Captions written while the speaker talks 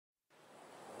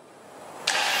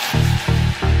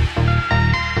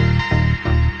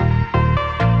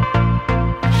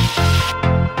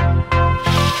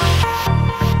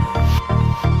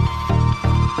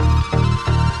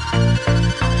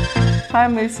Hi,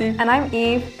 I'm Lucy. And I'm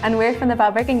Eve, and we're from the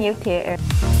Balbriggan Youth Theatre.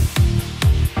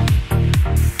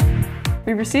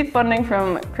 We received funding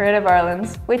from Creative Ireland,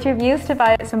 which we've used to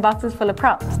buy some boxes full of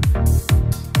props.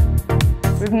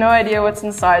 We have no idea what's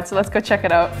inside, so let's go check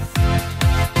it out.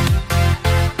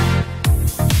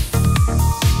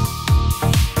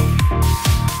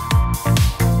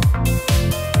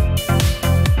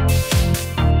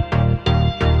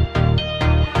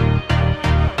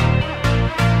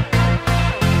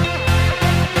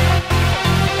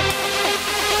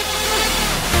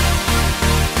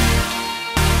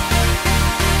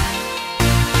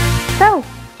 So,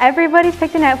 everybody's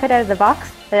picked an outfit out of the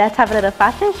box. Let's have a little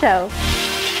fashion show.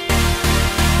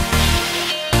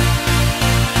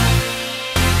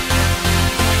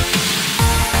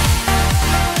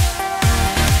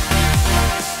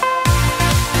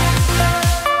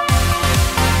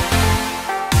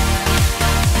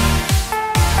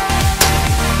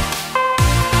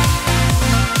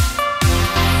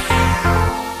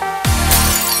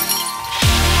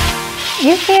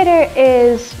 Youth theatre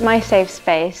is my safe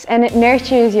space, and it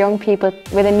nurtures young people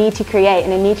with a need to create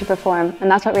and a need to perform, and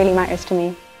that's what really matters to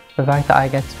me. The fact that I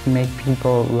get to make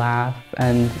people laugh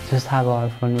and just have a lot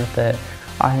of fun with it,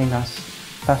 I think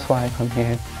that's why I come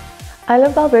here. I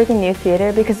love Balbriggan Youth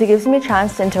Theatre because it gives me a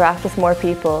chance to interact with more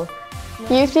people.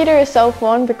 Youth theatre is so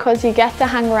fun because you get to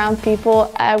hang around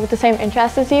people with the same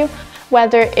interests as you,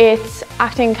 whether it's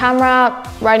acting camera,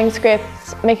 writing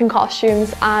scripts, making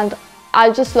costumes, and I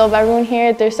just love everyone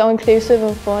here. They're so inclusive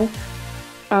and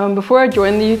fun. Before I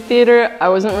joined the youth theatre, I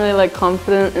wasn't really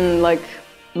confident in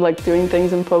doing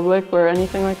things in public or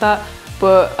anything like that.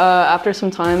 But after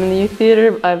some time in the youth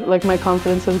theatre, my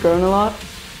confidence has grown a lot.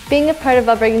 Being a part of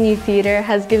Balbriggan Youth Theatre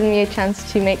has given me a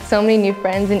chance to make so many new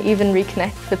friends and even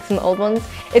reconnect with some old ones.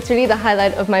 It's really the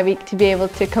highlight of my week to be able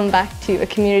to come back to a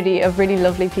community of really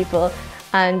lovely people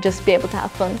and just be able to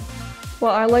have fun.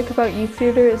 What I like about youth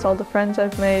theatre is all the friends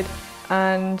I've made,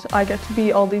 and I get to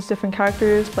be all these different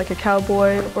characters, like a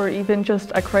cowboy or even just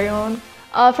a crayon.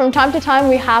 From time to time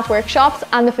we have workshops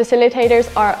and the facilitators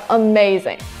are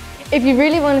amazing. If you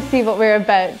really want to see what we're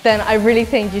about, then I really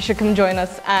think you should come join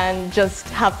us and just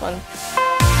have fun.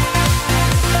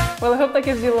 Well, I hope that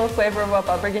gives you a little flavour of what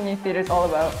Balbriggan Youth Theatre is all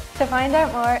about. To find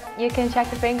out more, you can check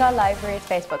the Balbriggan Library's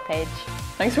Facebook page.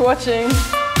 Thanks for watching.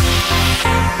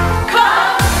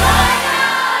 Come